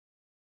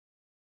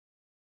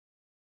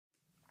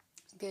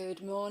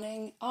Good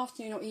morning,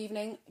 afternoon or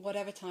evening,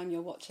 whatever time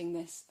you're watching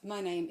this.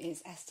 My name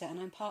is Esther and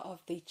I'm part of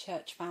the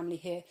church family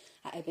here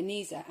at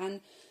Ebenezer,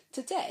 and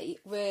today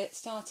we're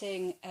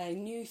starting a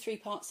new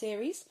 3-part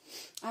series,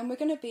 and we're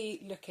going to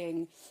be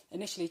looking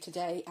initially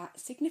today at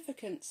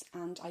significance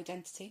and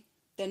identity.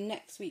 Then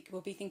next week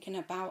we'll be thinking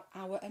about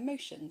our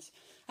emotions,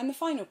 and the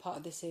final part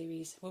of the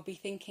series we'll be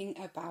thinking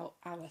about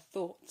our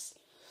thoughts.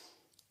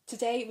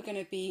 Today we're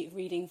going to be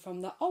reading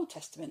from the Old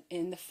Testament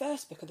in the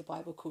first book of the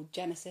Bible called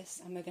Genesis,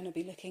 and we're going to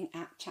be looking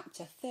at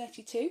chapter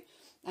 32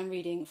 and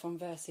reading from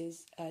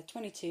verses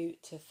 22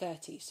 to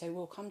 30. So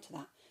we'll come to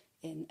that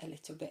in a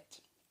little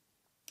bit.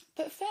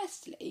 But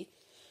firstly,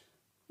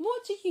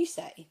 what do you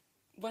say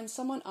when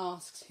someone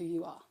asks who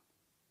you are?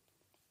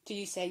 Do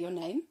you say your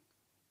name?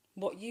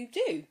 What you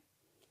do?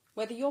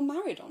 Whether you're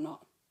married or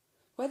not?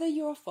 Whether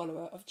you're a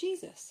follower of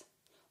Jesus?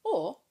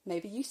 Or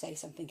maybe you say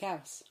something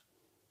else.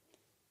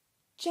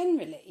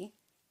 Generally,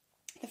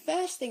 the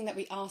first thing that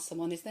we ask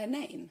someone is their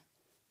name,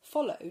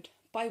 followed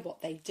by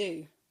what they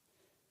do.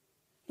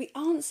 We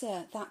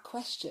answer that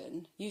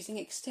question using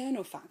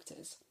external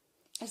factors,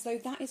 as though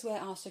that is where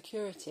our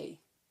security,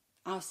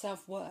 our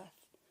self-worth,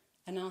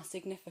 and our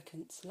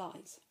significance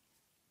lies.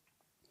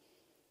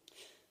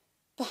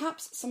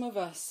 Perhaps some of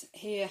us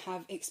here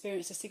have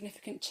experienced a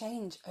significant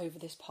change over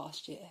this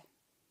past year,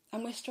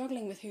 and we're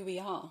struggling with who we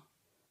are,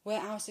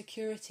 where our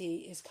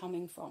security is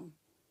coming from,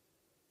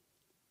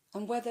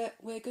 and whether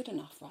we're good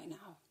enough right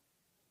now.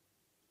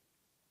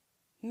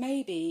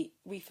 Maybe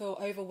we feel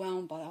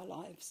overwhelmed by our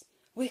lives.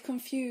 We're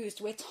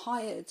confused, we're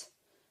tired,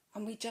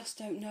 and we just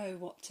don't know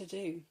what to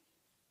do.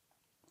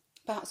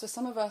 Perhaps for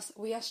some of us,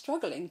 we are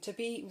struggling to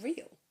be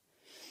real.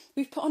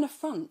 We've put on a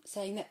front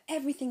saying that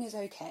everything is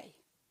okay,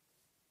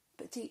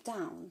 but deep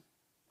down,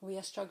 we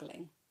are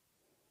struggling.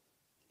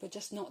 We're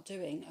just not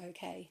doing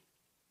okay.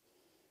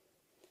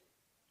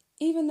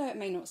 Even though it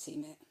may not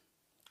seem it,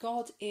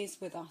 God is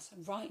with us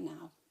right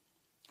now,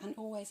 and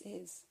always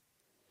is.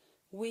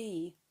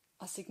 We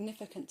are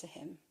significant to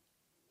him.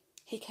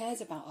 He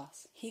cares about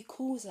us. He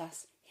calls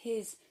us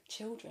his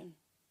children.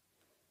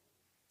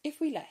 If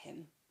we let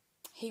him,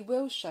 he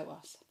will show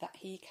us that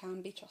he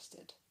can be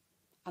trusted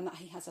and that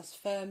he has us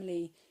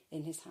firmly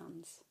in his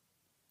hands.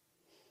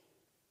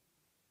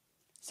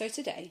 So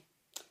today,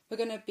 we're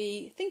going to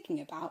be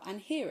thinking about and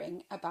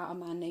hearing about a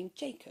man named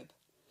Jacob.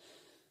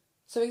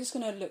 So we're just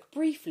going to look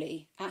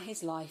briefly at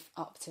his life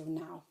up till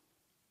now,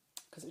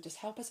 because it will just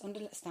help us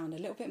understand a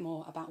little bit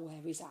more about where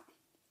he's at.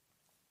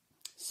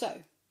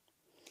 So,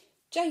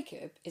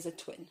 Jacob is a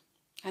twin,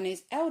 and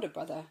his elder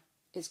brother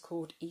is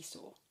called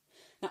Esau.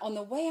 Now, on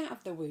the way out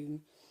of the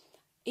womb,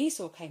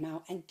 Esau came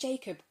out and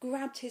Jacob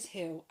grabbed his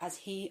heel as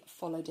he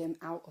followed him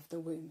out of the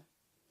womb.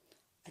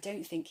 I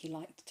don't think he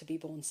liked to be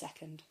born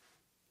second.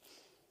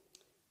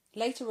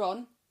 Later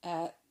on,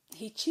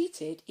 he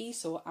cheated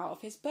Esau out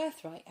of his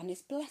birthright and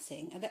his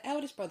blessing, and the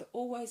eldest brother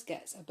always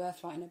gets a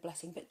birthright and a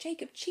blessing, but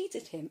Jacob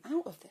cheated him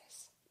out of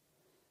this.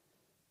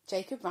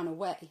 Jacob ran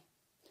away,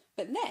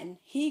 but then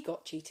he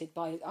got cheated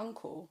by his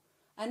uncle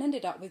and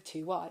ended up with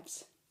 2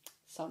 wives.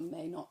 Some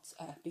may not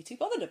be too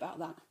bothered about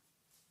that.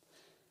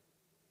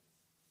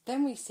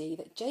 Then we see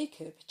that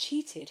Jacob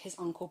cheated his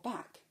uncle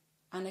back,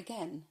 and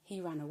again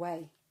he ran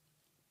away.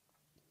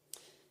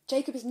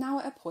 Jacob is now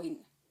at a point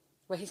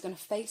where he's going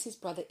to face his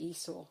brother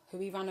Esau, who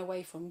he ran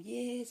away from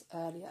years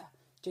earlier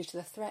due to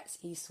the threats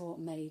Esau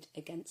made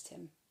against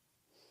him.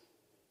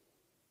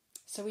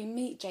 So we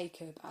meet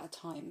Jacob at a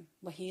time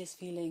where he is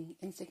feeling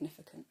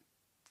insignificant,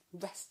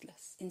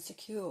 restless,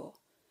 insecure,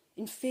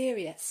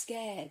 inferior,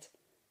 scared,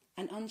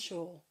 and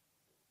unsure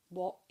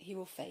what he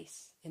will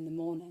face in the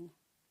morning.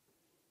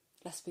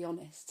 Let's be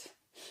honest,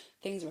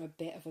 things are a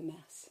bit of a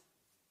mess.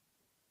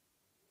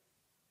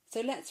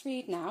 So let's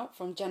read now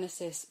from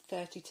Genesis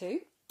 32.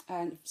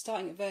 And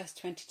starting at verse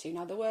 22.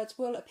 Now the words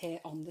will appear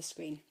on the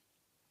screen.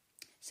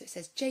 So it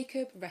says,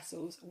 Jacob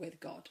wrestles with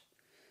God.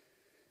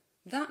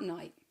 That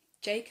night,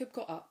 Jacob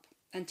got up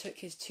and took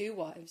his 2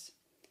 wives,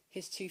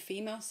 his 2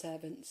 female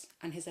servants,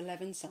 and his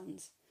 11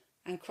 sons,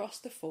 and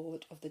crossed the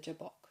ford of the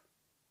Jabbok.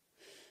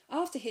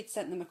 After he had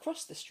sent them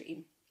across the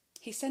stream,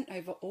 he sent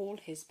over all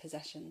his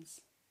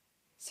possessions.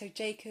 So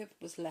Jacob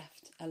was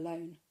left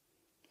alone,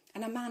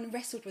 and a man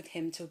wrestled with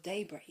him till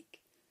daybreak.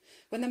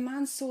 When the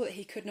man saw that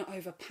he could not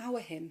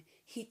overpower him,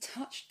 he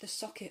touched the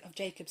socket of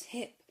Jacob's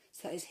hip,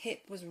 so that his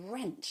hip was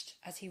wrenched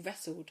as he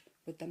wrestled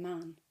with the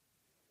man.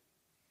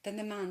 Then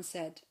the man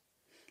said,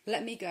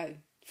 "Let me go,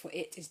 for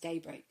it is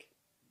daybreak."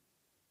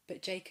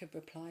 But Jacob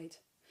replied,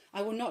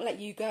 "I will not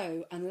let you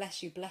go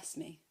unless you bless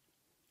me."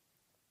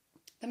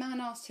 The man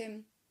asked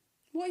him,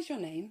 "What is your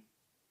name?"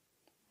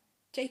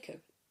 "Jacob,"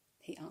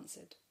 he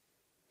answered.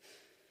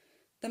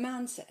 The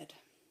man said,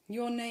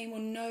 "Your name will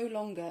no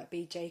longer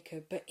be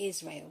Jacob, but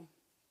Israel,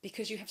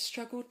 because you have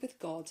struggled with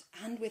God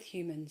and with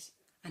humans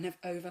and have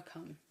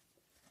overcome."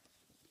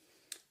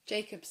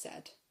 Jacob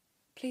said,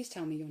 "Please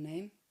tell me your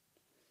name."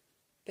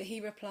 But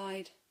he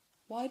replied,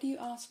 "Why do you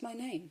ask my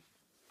name?"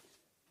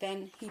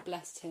 Then he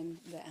blessed him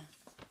there.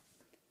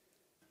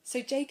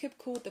 So Jacob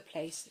called the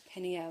place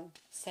Peniel,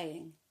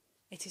 saying,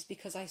 It is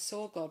because I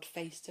saw God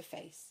face to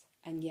face,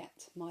 and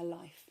yet my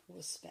life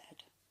was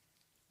spared.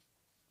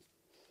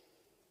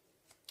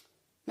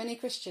 Many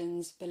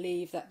Christians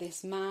believe that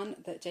this man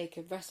that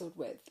Jacob wrestled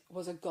with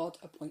was a God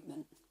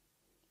appointment.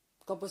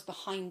 God was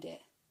behind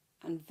it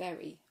and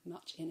very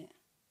much in it.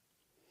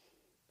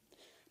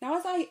 Now,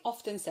 as I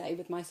often say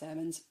with my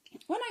sermons,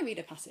 when I read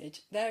a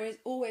passage, there is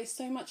always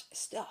so much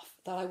stuff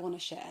that I want to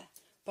share,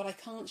 but I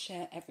can't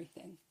share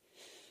everything.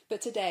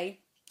 But today,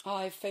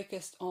 I've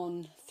focused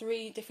on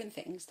 3 different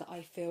things that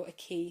I feel are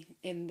key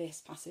in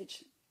this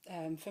passage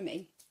for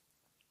me.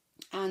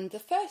 And the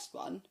first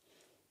one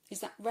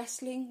is that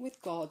wrestling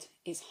with God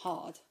is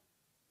hard,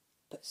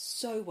 but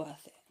so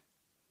worth it.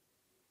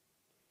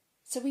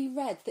 So we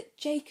read that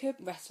Jacob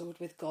wrestled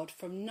with God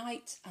from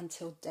night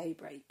until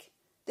daybreak.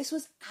 This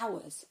was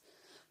hours,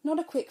 not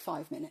a quick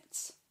 5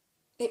 minutes.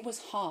 It was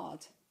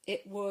hard,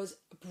 it was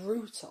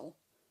brutal,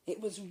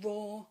 it was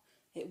raw,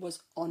 it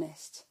was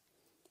honest.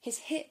 His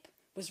hip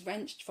was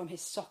wrenched from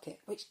his socket,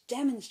 which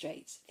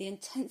demonstrates the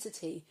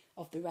intensity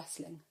of the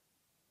wrestling.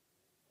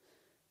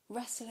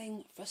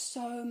 Wrestling for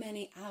so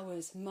many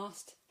hours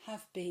must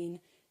have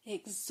been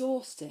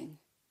exhausting.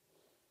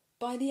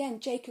 By the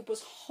end, Jacob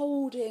was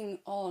holding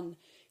on.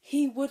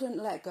 He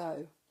wouldn't let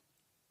go.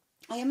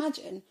 I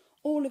imagine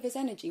all of his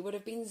energy would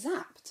have been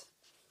zapped.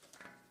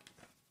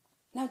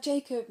 Now,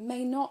 Jacob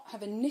may not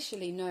have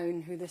initially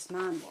known who this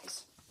man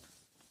was.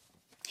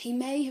 He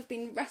may have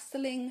been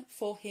wrestling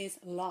for his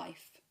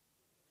life.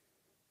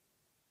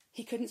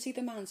 He couldn't see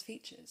the man's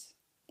features.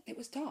 It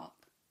was dark,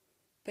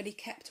 but he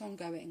kept on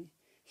going.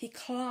 He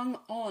clung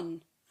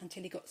on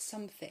until he got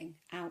something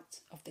out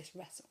of this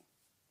wrestle.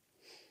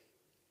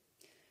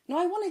 Now,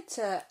 I wanted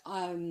to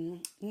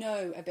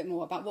know a bit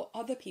more about what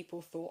other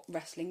people thought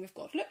wrestling with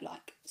God looked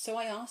like. So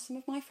I asked some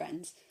of my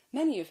friends,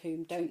 many of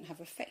whom don't have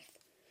a faith.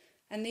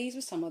 And these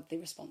were some of the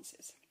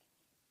responses.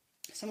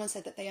 Someone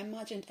said that they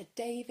imagined a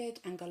David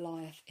and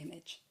Goliath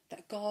image,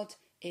 that God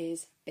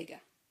is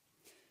bigger.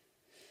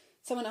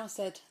 Someone else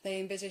said they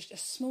envisaged a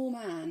small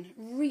man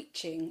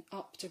reaching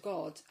up to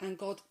God and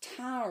God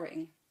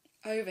towering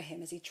over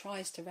him as he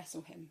tries to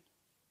wrestle him.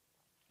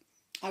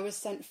 I was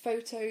sent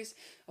photos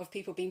of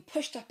people being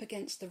pushed up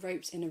against the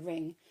ropes in a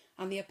ring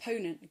and the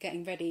opponent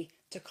getting ready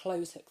to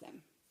close hook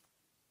them.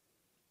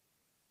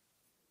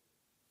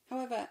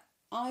 However,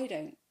 I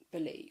don't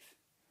believe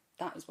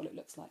that is what it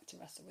looks like to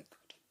wrestle with God.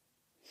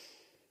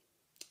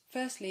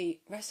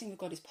 Firstly, wrestling with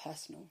God is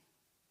personal.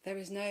 There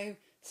is no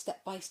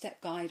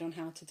step-by-step guide on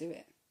how to do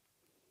it.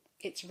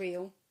 It's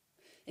real.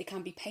 It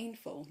can be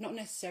painful, not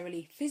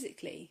necessarily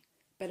physically,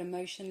 but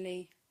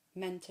emotionally,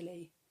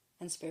 mentally,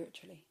 and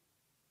spiritually.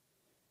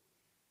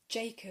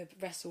 Jacob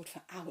wrestled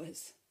for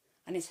hours,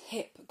 and his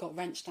hip got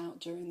wrenched out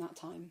during that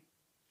time.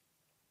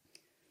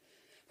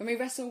 When we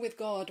wrestle with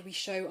God, we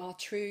show our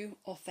true,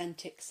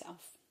 authentic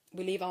self.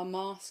 We leave our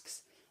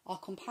masks, our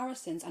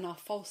comparisons, and our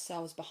false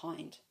selves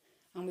behind,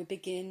 and we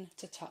begin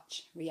to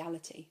touch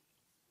reality.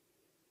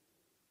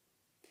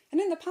 And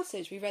in the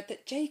passage, we read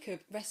that Jacob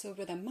wrestled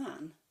with a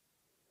man.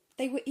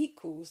 They were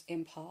equals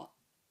in part.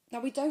 Now,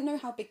 we don't know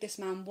how big this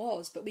man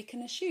was, but we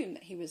can assume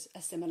that he was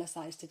a similar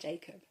size to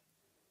Jacob.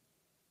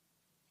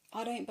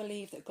 I don't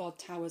believe that God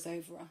towers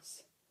over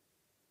us.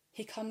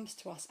 He comes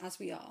to us as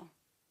we are,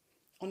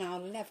 on our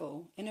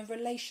level, in a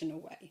relational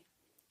way,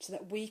 so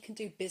that we can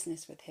do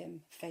business with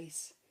him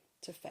face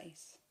to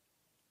face.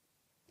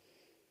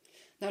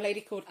 Now, a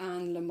lady called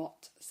Anne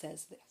Lamott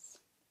says this: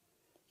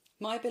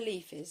 "My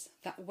belief is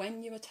that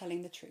when you are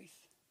telling the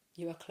truth,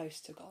 you are close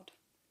to God.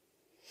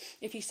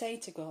 If you say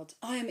to God,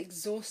 I am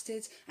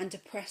exhausted and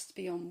depressed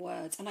beyond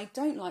words, and I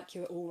don't like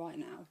you at all right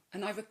now,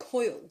 and I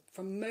recoil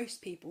from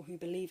most people who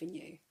believe in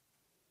you,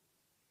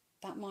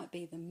 that might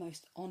be the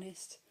most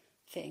honest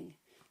thing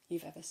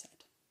you've ever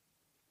said.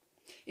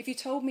 If you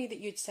told me that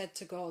you'd said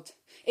to God,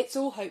 it's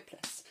all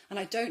hopeless, and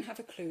I don't have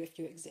a clue if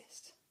you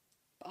exist,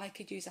 but I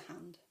could use a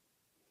hand,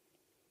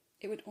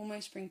 it would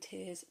almost bring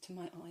tears to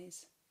my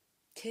eyes.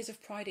 Tears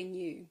of pride in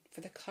you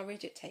for the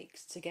courage it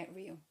takes to get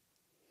real.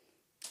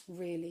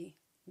 Really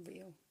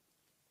real."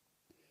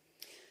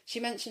 She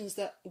mentions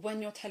that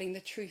when you're telling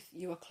the truth,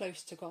 you are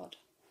close to God.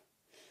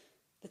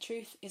 The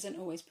truth isn't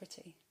always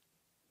pretty.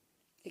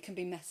 It can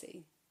be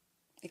messy.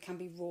 It can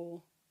be raw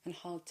and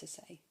hard to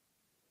say.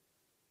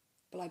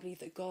 But I believe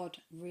that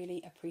God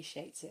really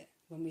appreciates it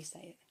when we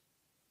say it.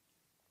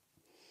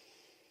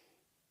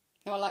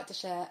 Now, I like to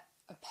share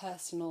a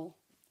personal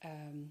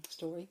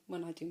story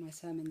when I do my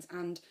sermons,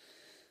 and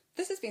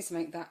this has been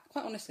something that,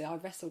 quite honestly, I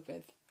wrestled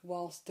with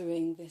whilst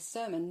doing this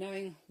sermon,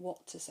 knowing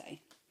what to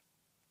say.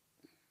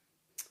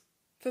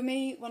 For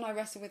me, when I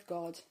wrestle with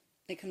God,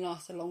 it can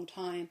last a long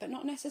time, but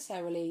not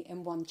necessarily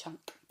in one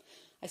chunk.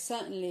 I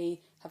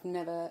certainly have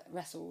never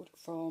wrestled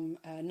from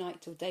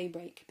night till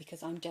daybreak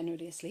because I'm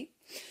generally asleep.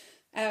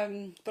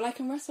 But I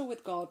can wrestle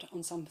with God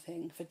on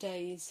something for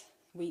days,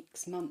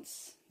 weeks,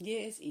 months,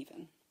 years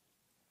even.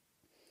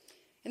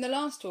 In the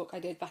last talk I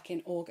did back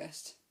in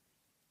August,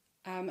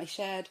 I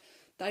shared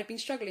that I'd been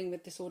struggling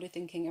with disordered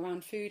thinking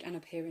around food and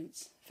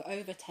appearance for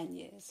over 10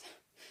 years.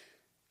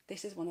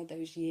 this is one of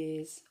those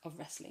years of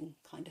wrestling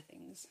kind of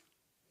things.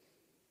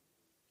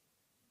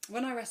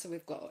 When I wrestle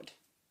with God,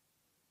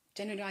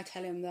 generally I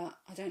tell him that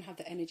I don't have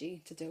the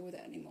energy to deal with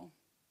it anymore.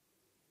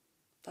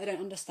 I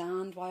don't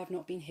understand why I've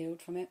not been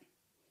healed from it.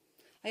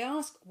 I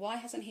ask, why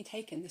hasn't he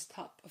taken this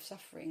cup of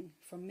suffering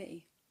from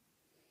me?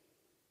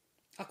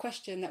 I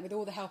question that with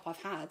all the help I've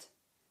had,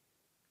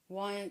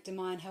 why do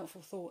my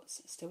unhelpful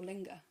thoughts still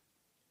linger?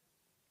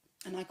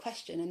 And I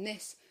question, and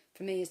this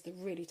for me is the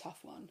really tough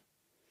one,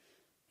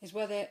 is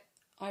whether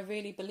I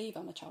really believe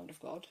I'm a child of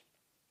God.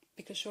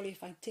 Because surely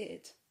if I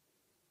did,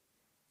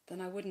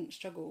 then I wouldn't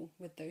struggle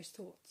with those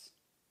thoughts.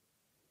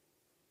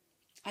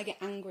 I get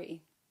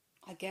angry,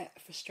 I get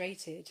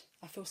frustrated,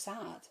 I feel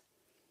sad,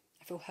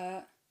 I feel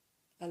hurt,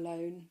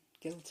 alone,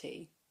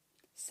 guilty,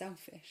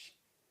 selfish,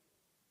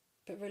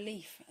 but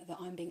relief that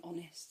I'm being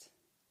honest.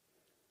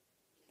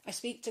 I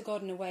speak to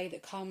God in a way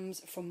that comes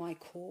from my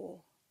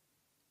core.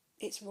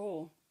 It's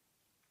raw.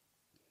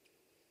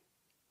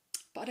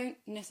 But I don't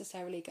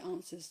necessarily get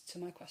answers to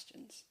my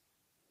questions.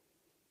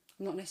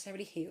 I'm not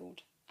necessarily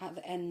healed at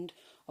the end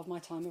of my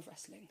time of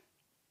wrestling.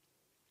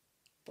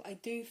 But I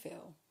do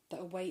feel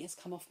that a weight has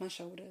come off my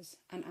shoulders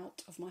and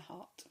out of my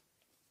heart.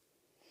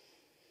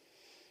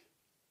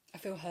 I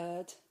feel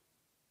heard.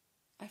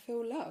 I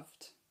feel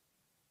loved.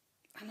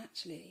 And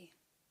actually,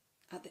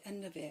 at the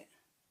end of it,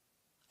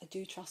 I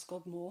do trust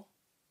God more,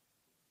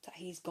 that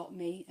he's got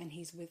me and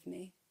he's with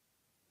me.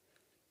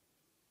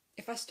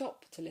 If I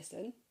stop to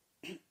listen,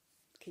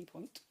 key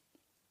point,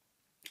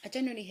 I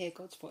genuinely hear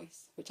God's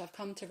voice, which I've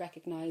come to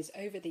recognise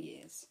over the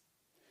years.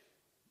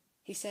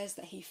 He says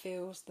that he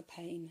feels the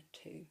pain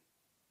too,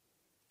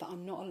 that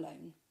I'm not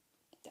alone,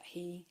 that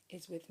he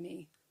is with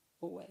me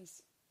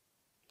always.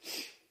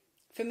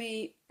 For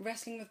me,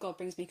 wrestling with God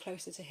brings me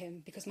closer to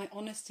him because my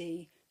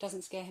honesty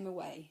doesn't scare him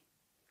away.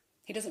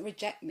 He doesn't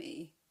reject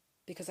me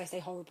because I say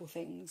horrible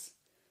things,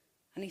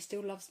 and he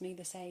still loves me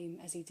the same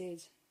as he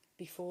did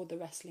before the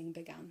wrestling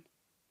began.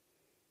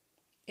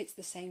 It's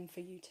the same for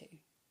you too.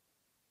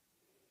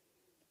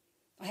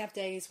 I have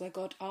days where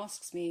God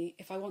asks me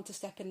if I want to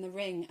step in the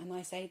ring, and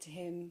I say to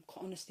him,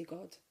 quite honestly,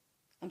 God,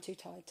 I'm too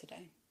tired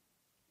today.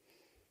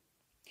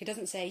 He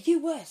doesn't say, you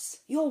wuss,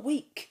 you're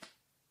weak.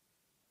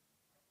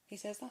 He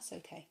says, that's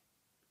okay.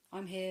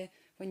 I'm here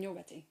when you're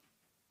ready.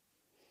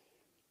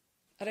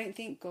 I don't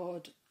think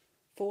God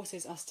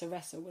forces us to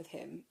wrestle with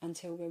him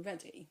until we're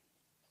ready.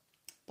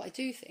 But I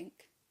do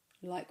think,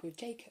 like with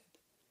Jacob,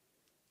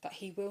 that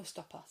he will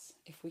stop us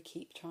if we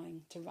keep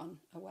trying to run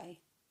away.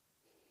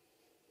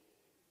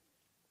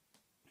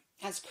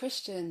 As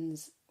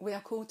Christians, we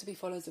are called to be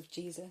followers of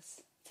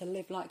Jesus, to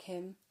live like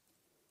him.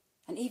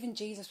 And even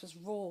Jesus was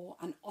raw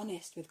and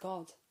honest with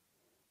God.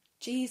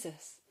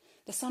 Jesus,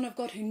 the Son of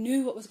God who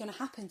knew what was going to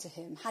happen to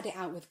him, had it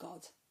out with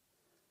God.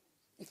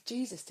 If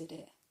Jesus did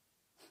it,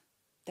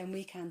 then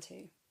we can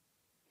too.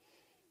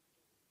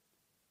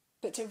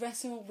 But to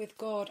wrestle with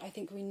God, I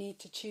think we need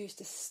to choose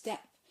to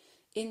step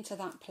into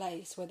that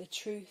place where the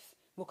truth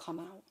will come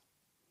out,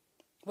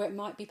 where it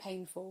might be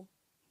painful,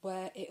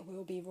 where it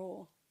will be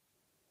raw.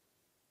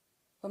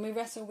 When we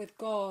wrestle with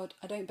God,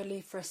 I don't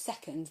believe for a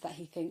second that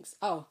he thinks,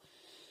 oh,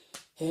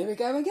 here we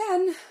go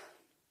again.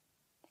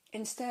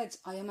 Instead,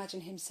 I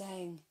imagine him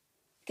saying,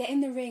 get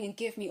in the ring and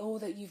give me all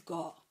that you've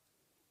got.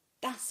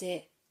 That's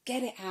it.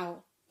 Get it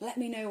out. Let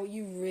me know what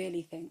you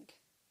really think.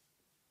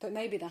 But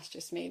maybe that's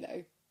just me,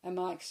 though, and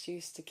my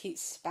excuse to keep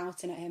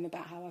spouting at him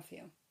about how I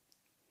feel.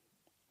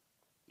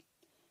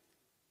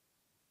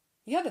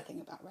 The other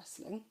thing about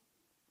wrestling,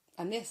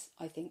 and this,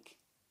 I think,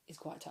 is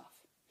quite tough,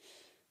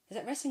 is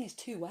that wrestling is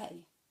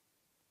two-way.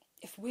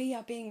 If we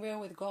are being real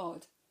with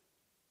God,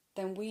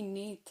 then we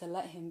need to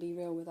let him be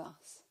real with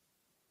us.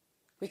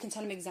 We can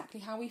tell him exactly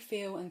how we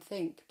feel and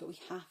think, but we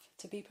have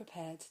to be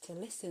prepared to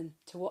listen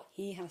to what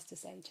he has to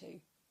say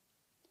too.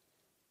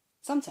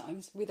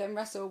 Sometimes we then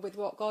wrestle with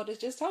what God has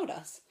just told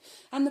us,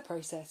 and the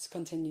process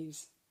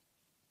continues.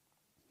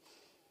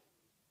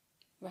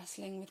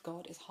 Wrestling with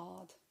God is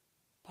hard,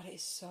 but it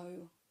is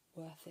so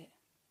worth it.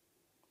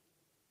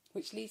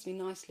 Which leads me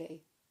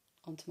nicely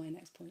onto my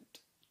next point.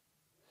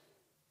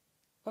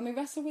 When we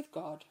wrestle with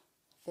God,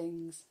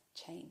 things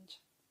change.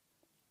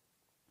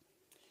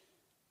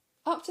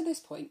 Up to this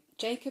point,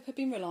 Jacob had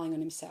been relying on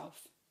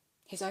himself,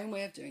 his own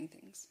way of doing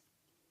things.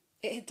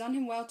 It had done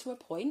him well to a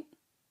point.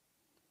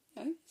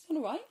 He's done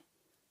all right.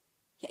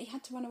 Yet he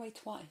had to run away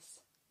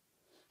twice.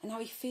 And now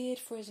he feared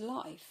for his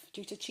life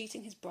due to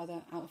cheating his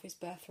brother out of his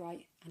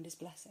birthright and his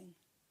blessing.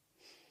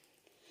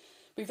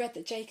 We read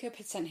that Jacob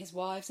had sent his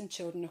wives and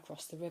children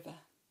across the river.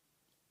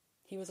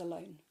 He was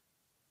alone.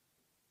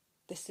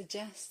 This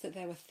suggests that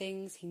there were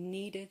things he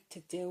needed to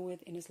deal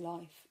with in his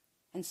life,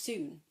 and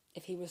soon,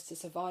 if he was to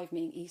survive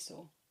meeting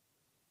Esau.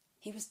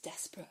 He was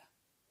desperate.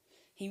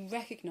 He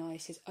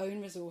recognised his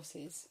own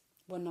resources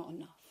were not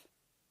enough.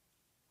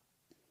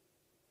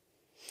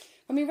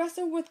 When we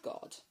wrestle with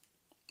God,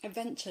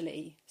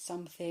 eventually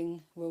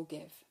something will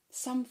give.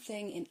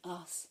 Something in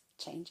us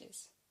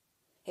changes.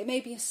 It may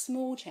be a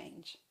small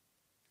change,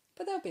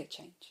 but there'll be a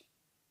change.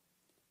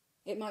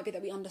 It might be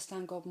that we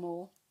understand God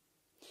more,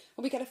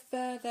 Or we get a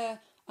further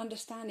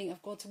understanding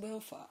of God's will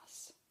for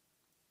us.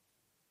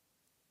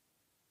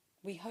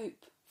 We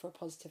hope for a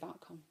positive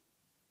outcome.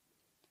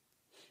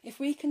 If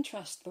we can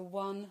trust the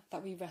one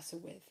that we wrestle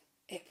with,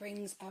 it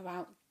brings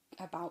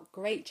about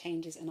great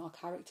changes in our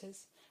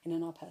characters and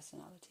in our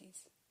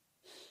personalities.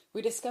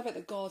 We discover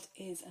that God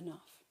is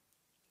enough,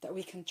 that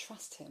we can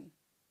trust him,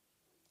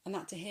 and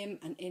that to him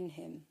and in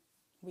him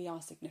we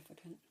are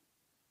significant.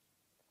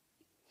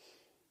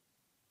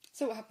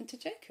 So what happened to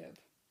Jacob?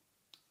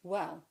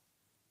 Well,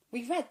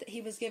 we read that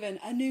he was given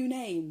a new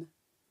name.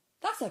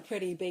 That's a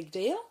pretty big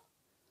deal.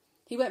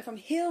 He went from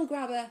heel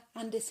grabber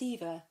and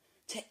deceiver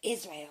to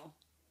Israel.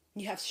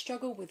 You have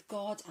struggled with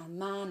God and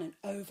man and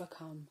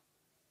overcome.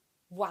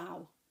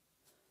 Wow.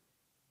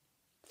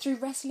 Through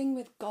wrestling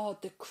with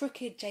God, the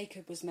crooked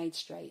Jacob was made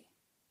straight.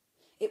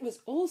 It was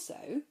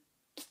also,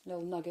 a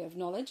little nugget of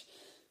knowledge,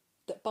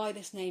 that by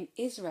this name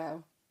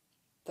Israel,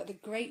 that the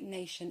great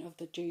nation of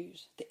the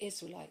Jews, the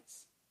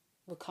Israelites,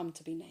 will come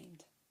to be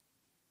named.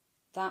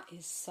 That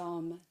is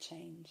some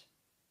change.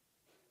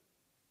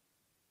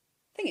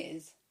 Thing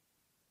is,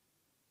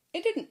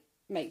 it didn't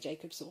make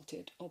Jacob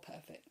sorted or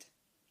perfect.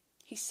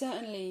 He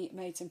certainly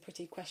made some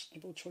pretty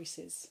questionable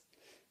choices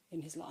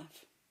in his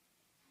life.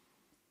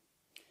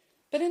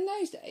 But in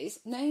those days,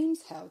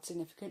 names held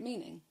significant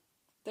meaning.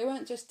 They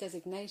weren't just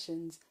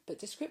designations, but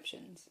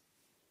descriptions.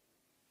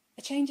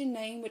 A change in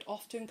name would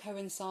often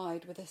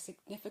coincide with a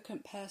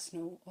significant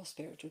personal or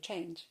spiritual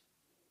change.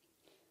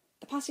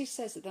 The passage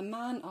says that the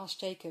man asked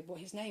Jacob what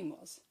his name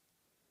was.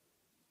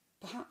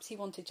 Perhaps he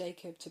wanted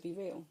Jacob to be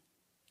real,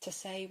 to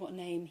say what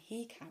name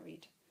he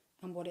carried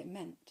and what it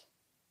meant.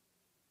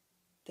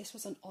 This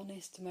was an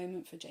honest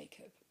moment for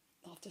Jacob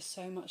after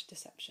so much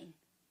deception.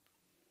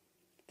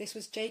 This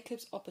was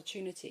Jacob's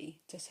opportunity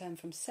to turn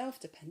from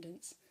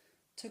self-dependence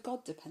to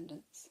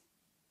God-dependence.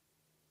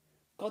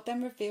 God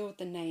then revealed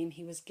the name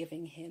he was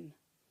giving him,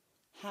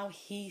 how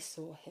he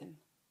saw him,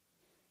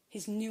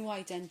 his new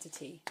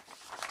identity,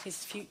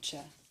 his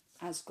future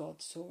as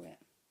God saw it.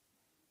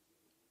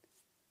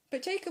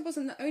 But Jacob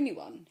wasn't the only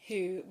one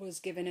who was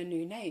given a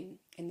new name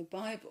in the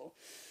Bible.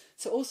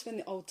 So also in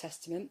the Old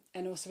Testament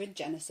and also in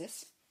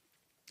Genesis,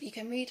 you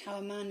can read how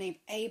a man named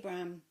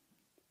Abraham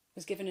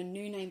was given a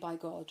new name by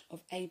God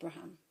of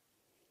Abraham.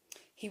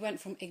 He went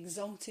from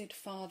exalted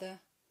father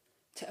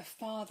to a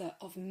father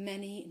of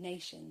many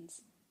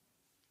nations.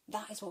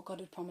 That is what God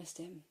had promised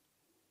him.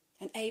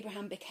 And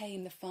Abraham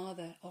became the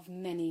father of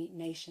many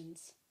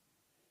nations.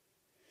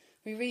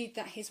 We read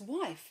that his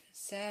wife,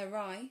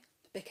 Sarai,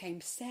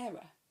 became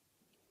Sarah.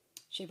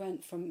 She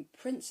went from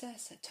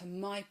princess to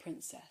my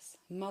princess,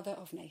 mother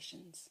of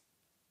nations.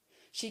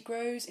 She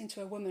grows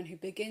into a woman who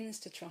begins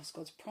to trust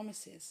God's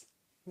promises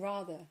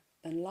rather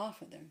than laugh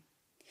at them.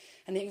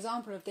 And the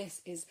example of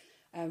this is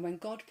when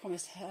God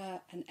promised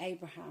her and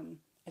Abraham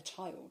a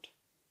child.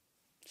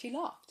 She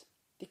laughed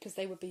because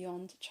they were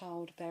beyond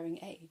childbearing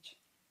age.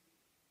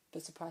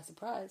 But surprise,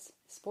 surprise,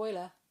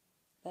 spoiler,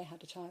 they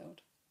had a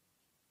child.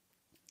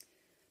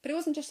 But it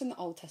wasn't just in the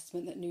Old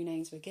Testament that new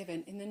names were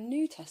given. In the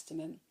New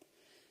Testament,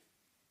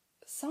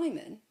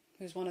 Simon,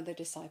 who was one of the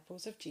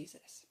disciples of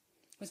Jesus,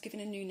 was given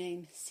a new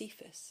name,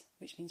 Cephas,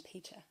 which means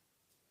Peter.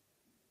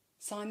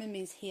 Simon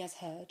means he has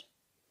heard,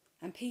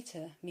 and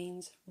Peter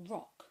means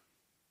rock.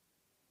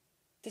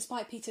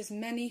 Despite Peter's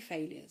many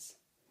failures,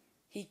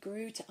 he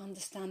grew to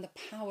understand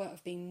the power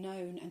of being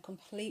known and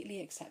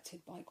completely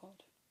accepted by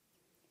God.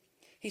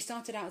 He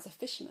started out as a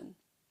fisherman,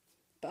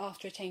 but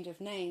after a change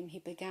of name, he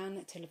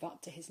began to live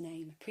up to his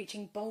name,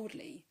 preaching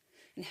boldly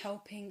and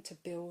helping to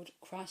build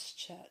Christ's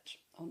church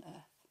on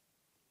earth.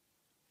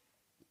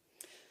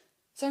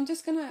 So I'm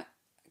just going to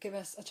give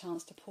us a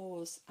chance to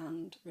pause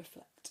and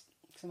reflect,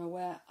 because I'm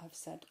aware I've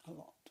said a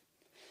lot.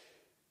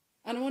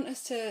 And I want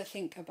us to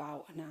think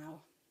about now,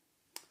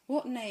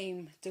 what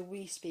name do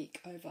we speak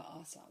over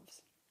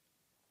ourselves?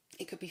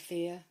 It could be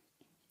fear,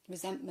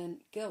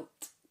 resentment,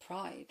 guilt,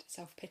 pride,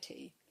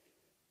 self-pity,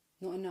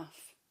 not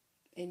enough,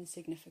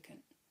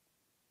 insignificant.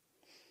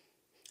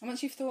 And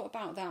once you've thought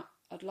about that,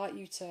 I'd like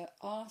you to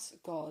ask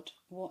God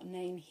what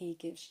name he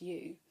gives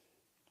you.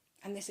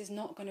 And this is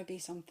not going to be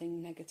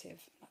something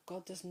negative.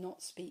 God does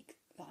not speak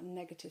that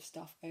negative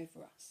stuff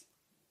over us.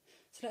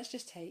 So let's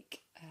just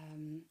take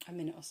a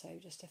minute or so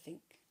just to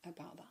think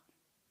about that.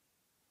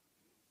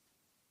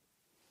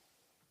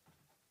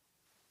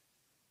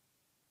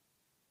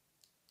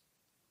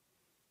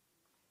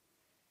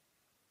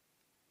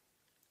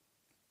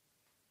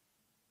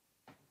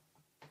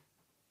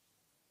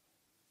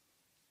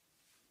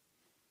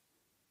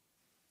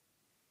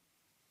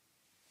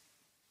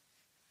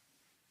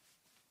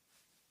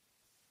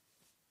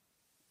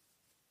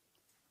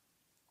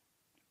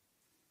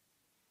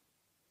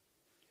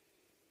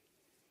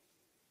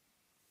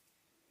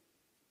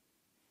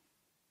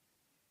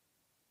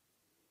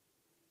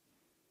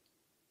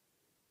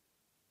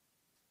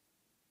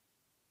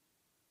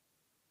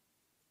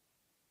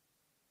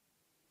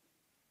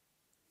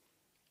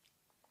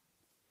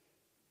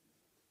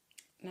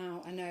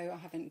 Now, I know I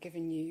haven't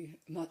given you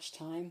much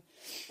time,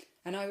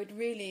 And I would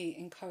really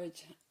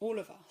encourage all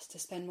of us to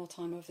spend more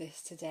time with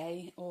this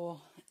today or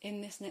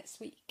in this next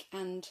week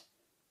and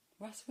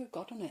wrestle with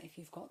God on it if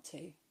you've got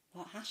to.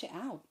 Like, hash it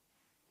out.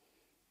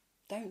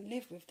 Don't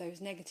live with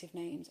those negative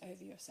names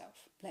over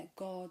yourself. Let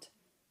God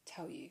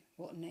tell you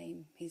what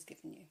name he's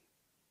given you.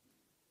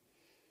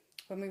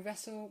 When we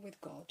wrestle with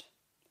God,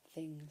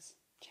 things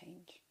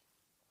change.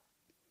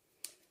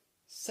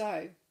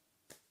 So,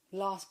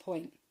 last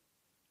point.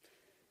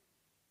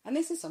 And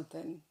this is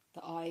something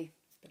that I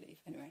believe.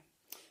 Anyway,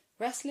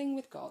 wrestling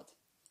with God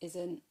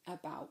isn't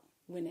about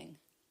winning.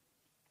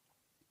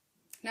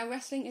 Now,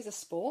 wrestling is a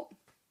sport.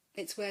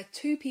 It's where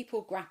two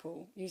people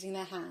grapple using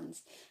their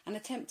hands and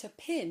attempt to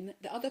pin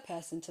the other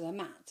person to the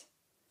mat.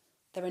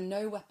 There are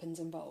no weapons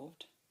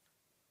involved.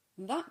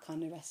 That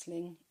kind of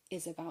wrestling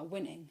is about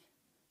winning.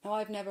 Now,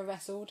 I've never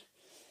wrestled.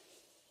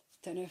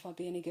 Don't know if I'll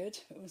be any good,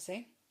 but we'll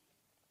see.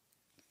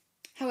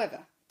 However,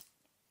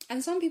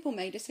 and some people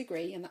may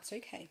disagree, and that's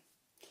okay,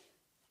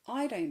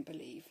 I don't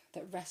believe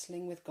that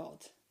wrestling with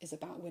God is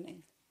about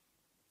winning.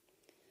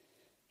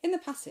 In the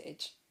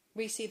passage,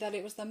 we see that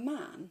it was the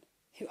man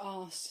who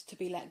asked to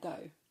be let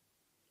go.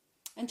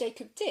 And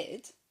Jacob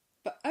did,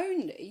 but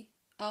only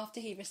after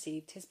he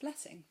received his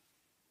blessing.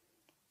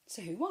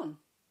 So who won?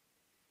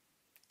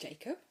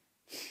 Jacob.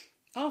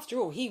 After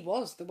all, he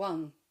was the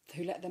one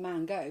who let the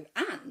man go,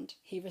 and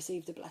he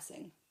received a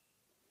blessing.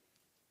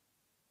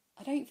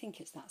 I don't think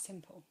it's that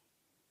simple.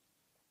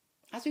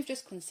 As we've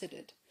just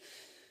considered,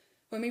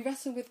 when we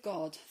wrestle with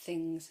God,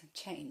 things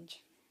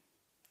change.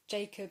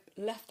 Jacob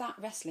left that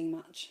wrestling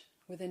match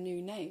with a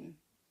new name,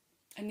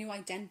 a new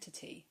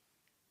identity,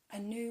 a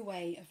new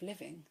way of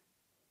living.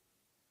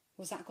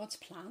 Was that God's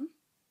plan?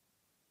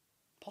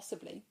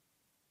 Possibly.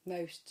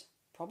 Most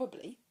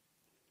probably.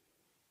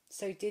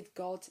 So did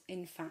God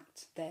in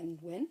fact then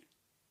win?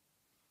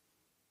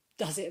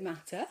 Does it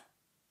matter?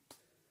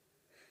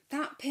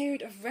 That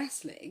period of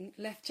wrestling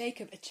left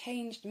Jacob a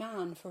changed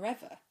man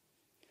forever.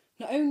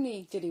 Not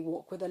only did he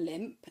walk with a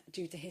limp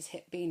due to his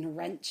hip being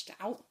wrenched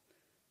out,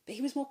 but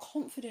he was more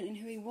confident in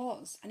who he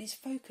was and his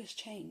focus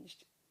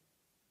changed.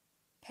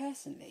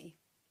 Personally,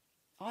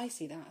 I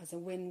see that as a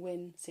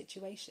win-win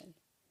situation.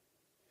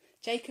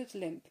 Jacob's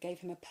limp gave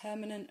him a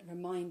permanent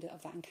reminder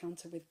of that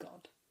encounter with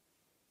God,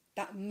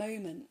 that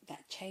moment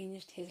that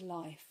changed his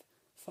life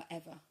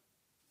forever.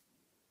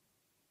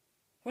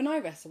 When I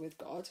wrestle with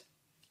God,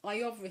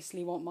 I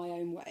obviously want my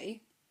own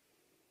way,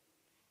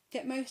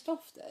 yet most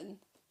often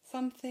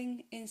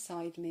something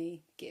inside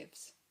me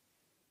gives.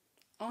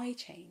 I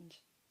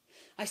change.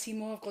 I see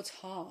more of God's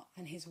heart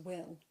and his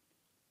will.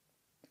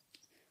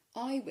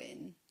 I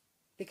win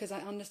because I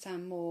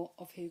understand more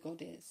of who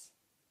God is.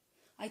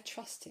 I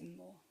trust him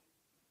more.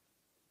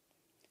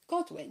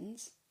 God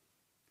wins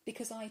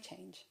because I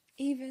change,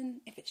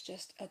 even if it's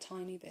just a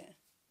tiny bit.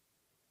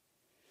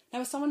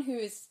 Now, as someone who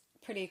is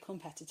pretty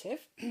competitive,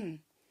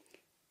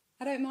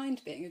 I don't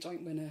mind being a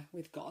joint winner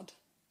with God,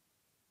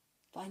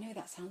 but I know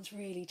that sounds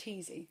really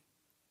cheesy.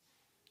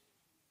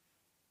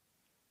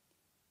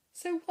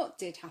 So what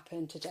did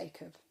happen to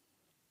Jacob?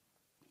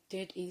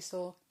 Did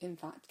Esau in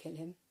fact kill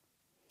him?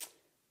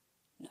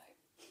 No.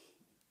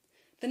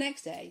 The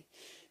next day,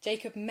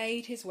 Jacob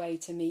made his way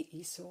to meet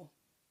Esau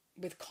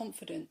with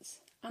confidence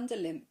and a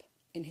limp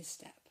in his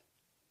step.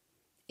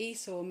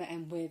 Esau met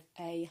him with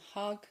a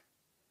hug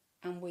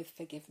and with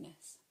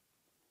forgiveness.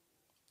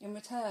 In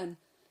return,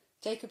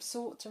 Jacob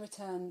sought to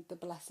return the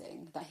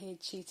blessing that he had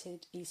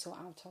cheated Esau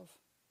out of.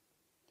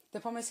 The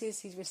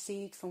promises he'd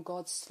received from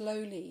God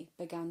slowly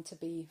began to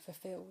be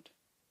fulfilled.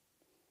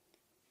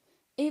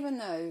 Even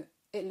though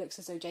it looks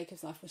as though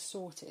Jacob's life was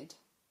sorted,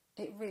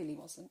 it really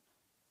wasn't.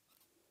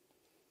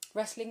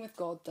 Wrestling with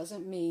God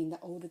doesn't mean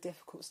that all the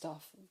difficult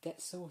stuff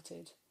gets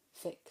sorted,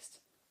 fixed,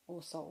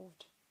 or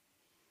solved.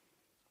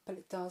 But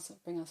it does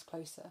bring us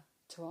closer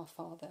to our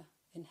Father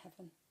in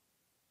heaven.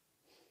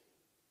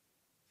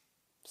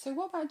 So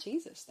what about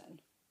Jesus then?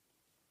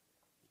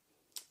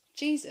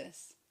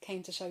 Jesus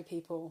came to show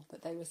people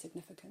that they were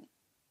significant,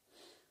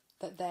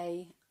 that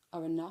they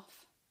are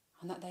enough,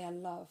 and that they are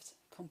loved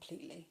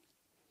completely.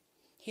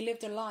 He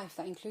lived a life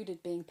that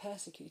included being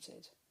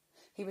persecuted.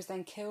 He was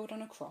then killed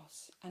on a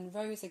cross and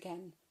rose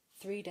again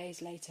 3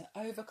 days later,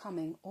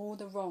 overcoming all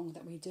the wrong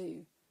that we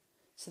do,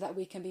 so that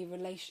we can be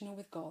relational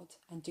with God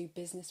and do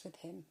business with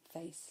him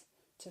face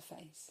to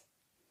face.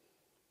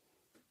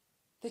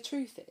 The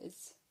truth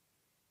is,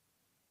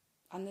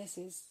 and this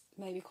is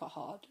maybe quite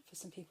hard for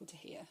some people to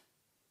hear,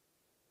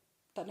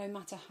 that no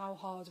matter how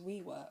hard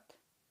we work,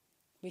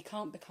 we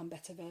can't become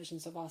better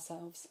versions of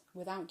ourselves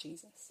without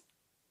Jesus.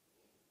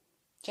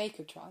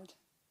 Jacob tried,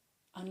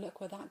 and look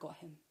where that got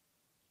him.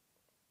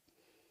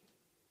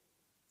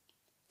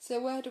 So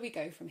where do we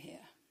go from here?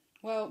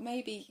 Well,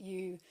 maybe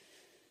you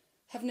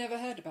have never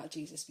heard about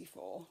Jesus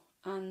before,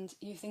 and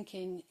you're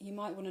thinking you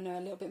might want to know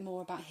a little bit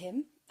more about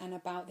him and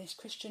about this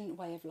Christian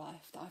way of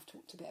life that I've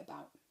talked a bit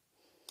about.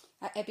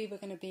 At Ebby, we're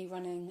going to be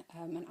running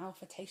an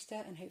alpha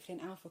taster and hopefully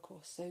an alpha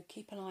course, so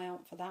keep an eye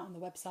out for that on the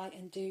website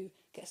and do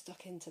get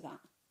stuck into that.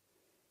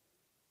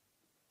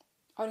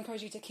 I would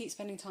encourage you to keep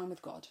spending time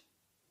with God.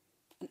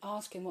 and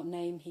ask him what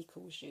name he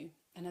calls you.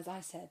 And as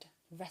I said,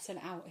 wrestle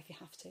it out if you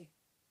have to.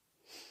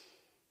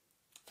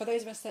 For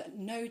those of us that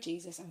know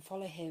Jesus and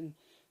follow him,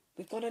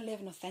 we've got to live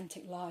an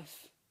authentic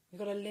life. We've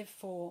got to live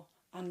for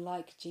and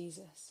like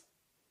Jesus.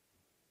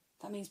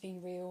 That means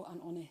being real and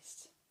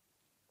honest.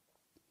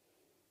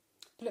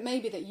 But it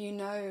may be that you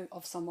know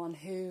of someone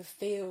who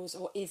feels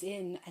or is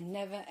in a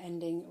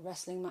never-ending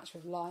wrestling match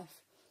with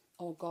life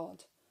or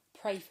God.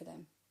 Pray for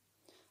them.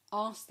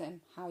 Ask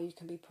them how you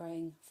can be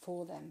praying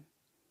for them.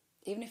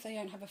 Even if they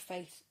don't have a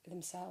faith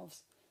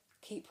themselves,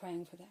 keep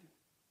praying for them.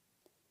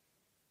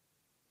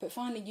 But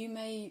finally, you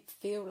may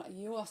feel like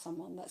you are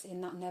someone that's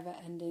in that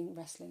never-ending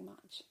wrestling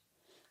match.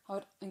 I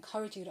would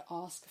encourage you to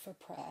ask for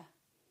prayer.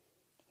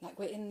 Like,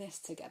 we're in this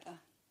together.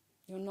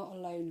 You're not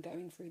alone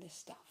going through this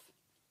stuff.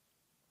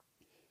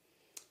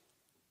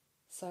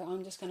 So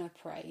I'm just going to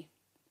pray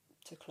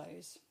to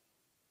close.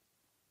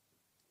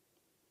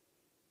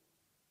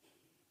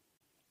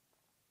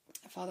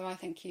 Father, I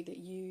thank you that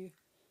you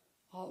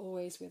are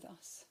always with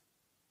us.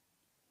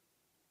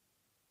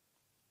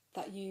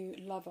 That you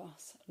love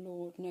us,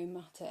 Lord, no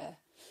matter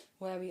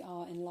where we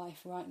are in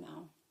life right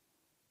now.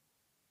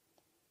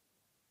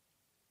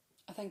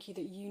 I thank you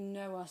that you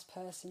know us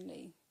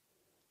personally,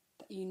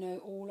 that you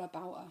know all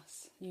about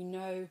us. You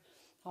know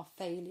our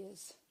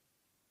failures.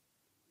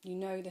 You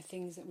know the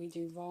things that we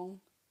do wrong,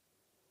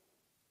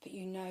 but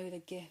you know the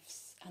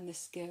gifts and the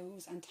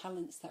skills and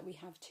talents that we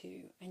have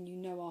too, and you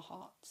know our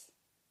hearts.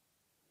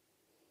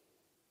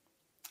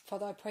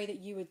 Father, I pray that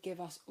you would give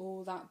us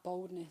all that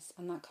boldness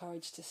and that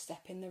courage to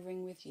step in the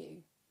ring with you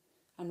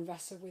and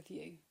wrestle with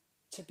you,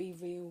 to be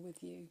real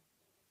with you,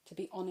 to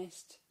be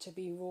honest, to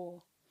be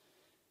raw,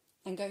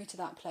 and go to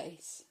that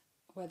place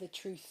where the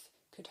truth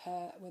could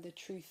hurt, where the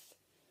truth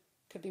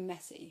could be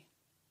messy,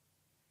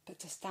 but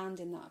to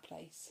stand in that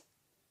place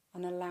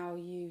and allow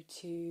you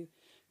to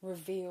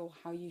reveal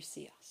how you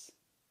see us,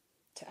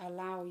 to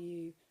allow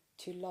you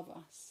to love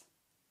us.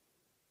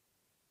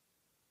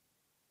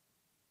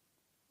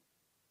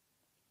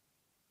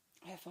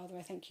 Oh, Father,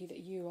 I thank you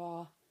that you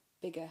are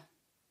bigger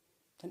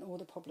than all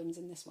the problems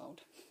in this world.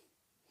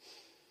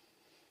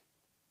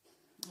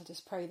 I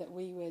just pray that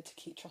we would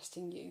keep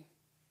trusting you,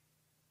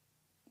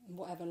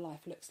 whatever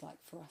life looks like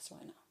for us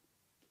right now.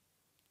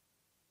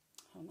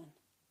 Amen.